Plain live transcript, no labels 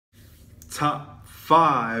Top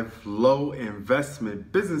 5 low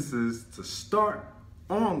investment businesses to start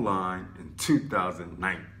online in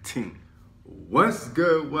 2019. What's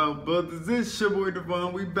good, Wealthbuilderz? It's your boy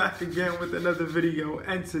DeVaughn. We back again with another video,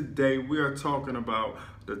 and today we are talking about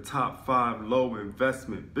the top 5 low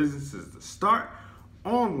investment businesses to start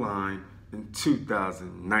online in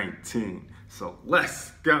 2019. So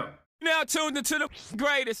let's go. Now tuned into the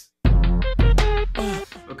greatest.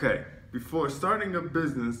 Okay, before starting a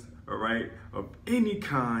business, all right, of any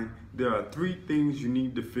kind, there are 3 things you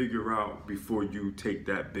need to figure out before you take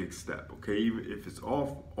that big step, okay? Even if it's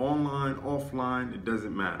online, offline, it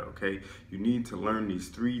doesn't matter, okay? You need to learn these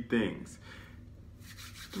 3 things.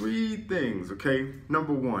 3 things, okay?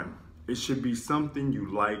 Number 1, it should be something you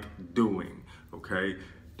like doing, okay?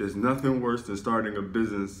 There's nothing worse than starting a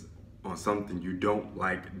business on something you don't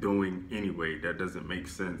like doing anyway. That doesn't make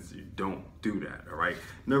sense. You don't do that, all right?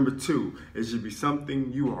 Number 2, it should be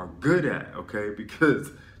something you are good at, okay? Because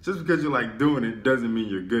just because you like doing it doesn't mean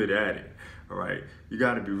you're good at it, all right? You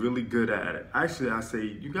gotta be really good at it. Actually, I say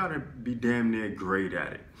you gotta be damn near great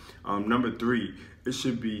at it. Number 3, it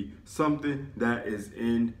should be something that is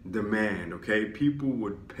in demand, okay? People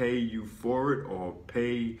would pay you for it, or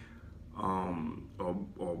pay,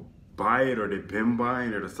 or buy it, or they've been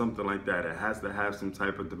buying it or something like that. It has to have some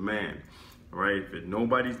type of demand, right? If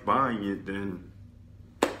nobody's buying it, then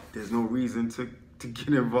there's no reason to get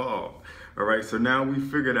involved, all right? So now we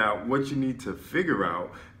figured out what you need to figure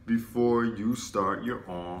out before you start your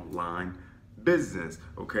online business,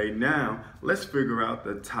 okay? Now let's figure out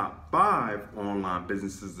the top 5 online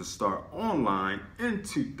businesses to start online in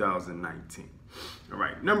 2019. All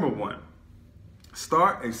right, number 1.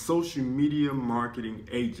 Start a social media marketing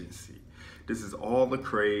agency. This is all the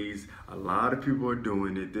craze. A lot of people are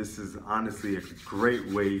doing it. This is honestly a great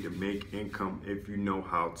way to make income if you know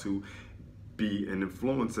how to be an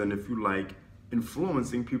influencer, and if you like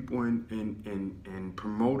influencing people in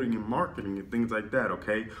promoting and marketing and things like that,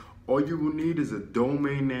 okay? All you will need is a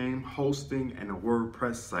domain name, hosting, and a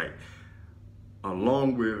WordPress site,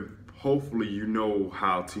 along with hopefully you know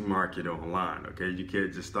how to market online, okay? You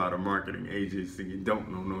can't just start a marketing agency you don't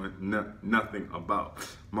know nothing about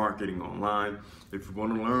marketing online. If you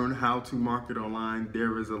want to learn how to market online,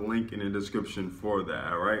 there is a link in the description for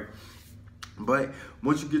that, all right? But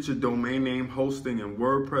once you get your domain name, hosting, and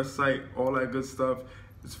WordPress site, all that good stuff,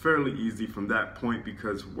 it's fairly easy from that point,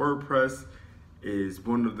 because WordPress is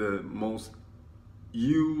one of the most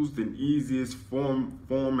used and easiest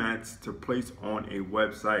formats to place on a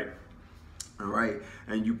website. All right,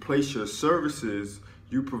 and you place your services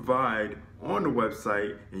you provide on the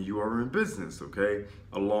website, and you are in business, okay?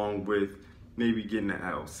 Along with maybe getting an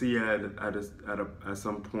LLC at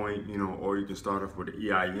some point, you know, or you can start off with an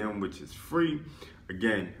EIN, which is free.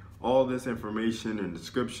 Again, all this information and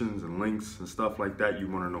descriptions and links and stuff like that you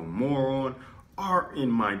want to know more on are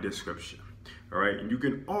in my description. All right, and you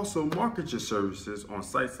can also market your services on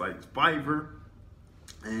sites like Fiverr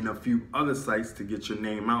and a few other sites to get your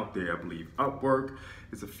name out there. I believe Upwork.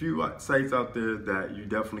 There's a few sites out there that you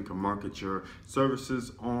definitely can market your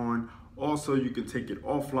services on. Also, you can take it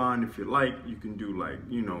offline if you like. You can do, like,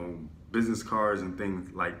 you know, business cards and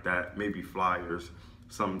things like that, maybe flyers,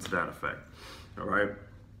 something to that effect. All right.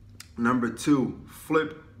 Number 2,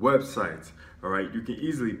 flip websites. All right, you can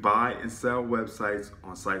easily buy and sell websites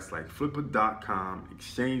on sites like Flipper.com,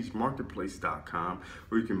 ExchangeMarketplace.com,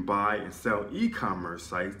 where you can buy and sell e-commerce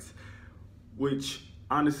sites, which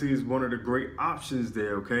honestly is one of the great options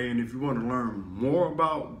there, okay? And if you want to learn more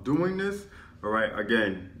about doing this, all right,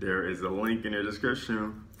 again, there is a link in the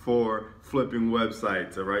description for flipping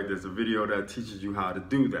websites, all right? There's a video that teaches you how to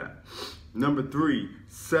do that. Number 3,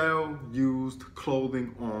 sell used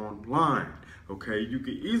clothing online. Okay, you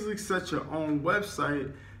can easily set up your own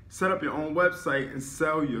website and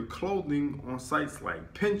sell your clothing on sites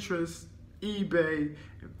like Pinterest, eBay,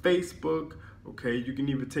 and Facebook. Okay, you can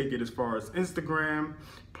even take it as far as Instagram.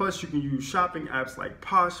 Plus, you can use shopping apps like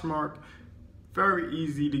Poshmark. Very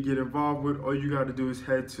easy to get involved with. All you got to do is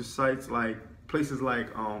head to sites like places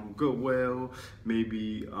like Goodwill,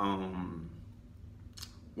 maybe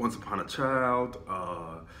Once Upon a Child.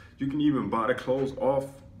 You can even buy the clothes off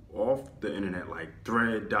the internet like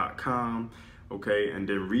thread.com, okay, and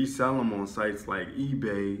then resell them on sites like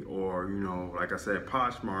eBay, or, you know, like I said,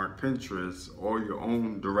 Poshmark, Pinterest, or your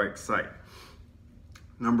own direct site.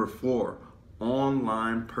 Number 4,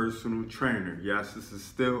 online personal trainer. Yes, this is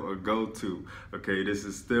still a go-to, okay? This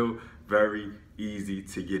is still very easy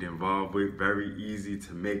to get involved with, very easy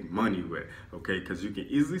to make money with, okay? Because you can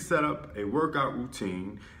easily set up a workout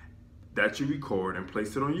routine that you record and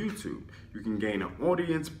place it on YouTube. You can gain an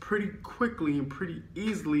audience pretty quickly and pretty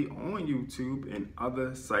easily on YouTube and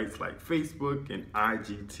other sites like Facebook and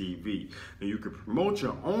IGTV. And you can promote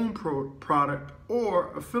your own product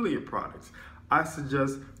or affiliate products. I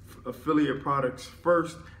suggest affiliate products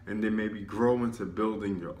first and then maybe grow into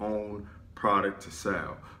building your own product to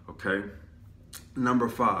sell, okay? Number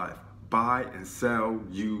 5, buy and sell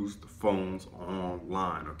used phones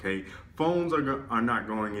online, okay? Phones are not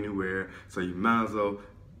going anywhere, so you might as well,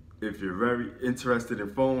 if you're very interested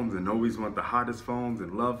in phones and always want the hottest phones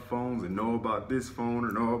and love phones and know about this phone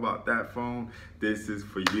or know about that phone, this is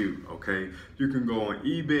for you, okay? You can go on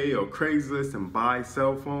eBay or Craigslist and buy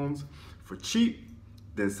cell phones for cheap,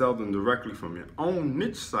 then sell them directly from your own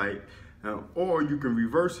niche site, or you can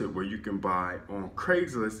reverse it where you can buy on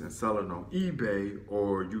Craigslist and sell it on eBay,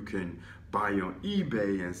 or you can buy on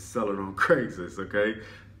eBay and sell it on Craigslist, okay?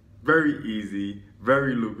 Very easy,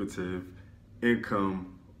 very lucrative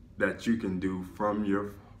income that you can do from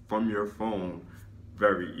your phone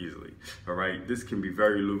very easily, all right? This can be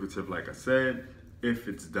very lucrative, like I said, if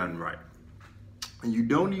it's done right. And you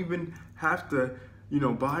don't even have to,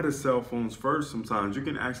 buy the cell phones first. Sometimes you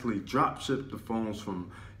can actually drop ship the phones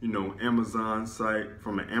from, Amazon site,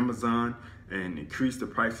 from an Amazon, and increase the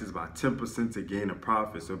prices by 10% to gain a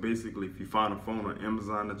profit. So basically, if you find a phone on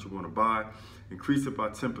Amazon that you want to buy, increase it by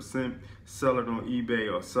 10%, sell it on eBay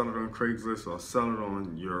or sell it on Craigslist or sell it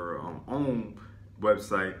on your own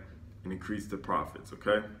website and increase the profits,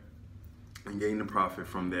 okay? And gain the profit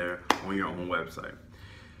from there on your own website.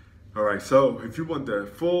 All right, so if you want the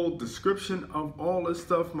full description of all this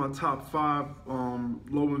stuff, my top 5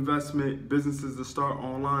 low investment businesses to start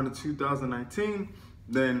online in 2019,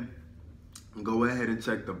 then go ahead and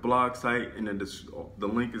check the blog site, and the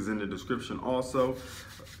link is in the description also.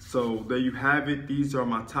 So there you have it. These are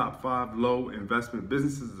my top 5 low investment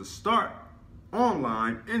businesses to start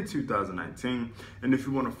online in 2019. And if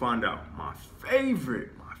you want to find out my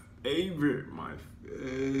favorite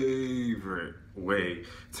way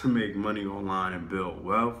to make money online and build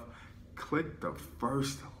wealth, click the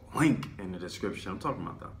first link in the description. I'm talking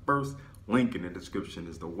about the first link in the description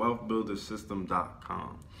is the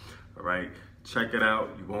wealthbuilderzsystem.com. All right, check it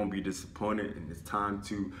out. You won't be disappointed, and it's time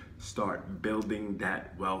to start building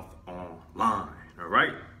that wealth online. All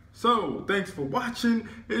right, so thanks for watching.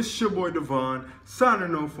 It's your boy DeVaughn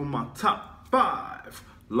signing off for my top 5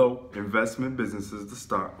 low investment businesses to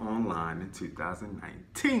start online in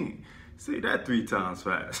 2019. Say that 3 times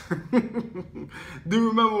fast. Do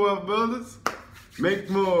remember, Wealth Builders? Make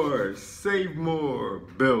more, save more,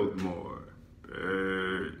 build more.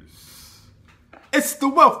 Peace. It's the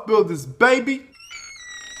Wealth Builders, baby.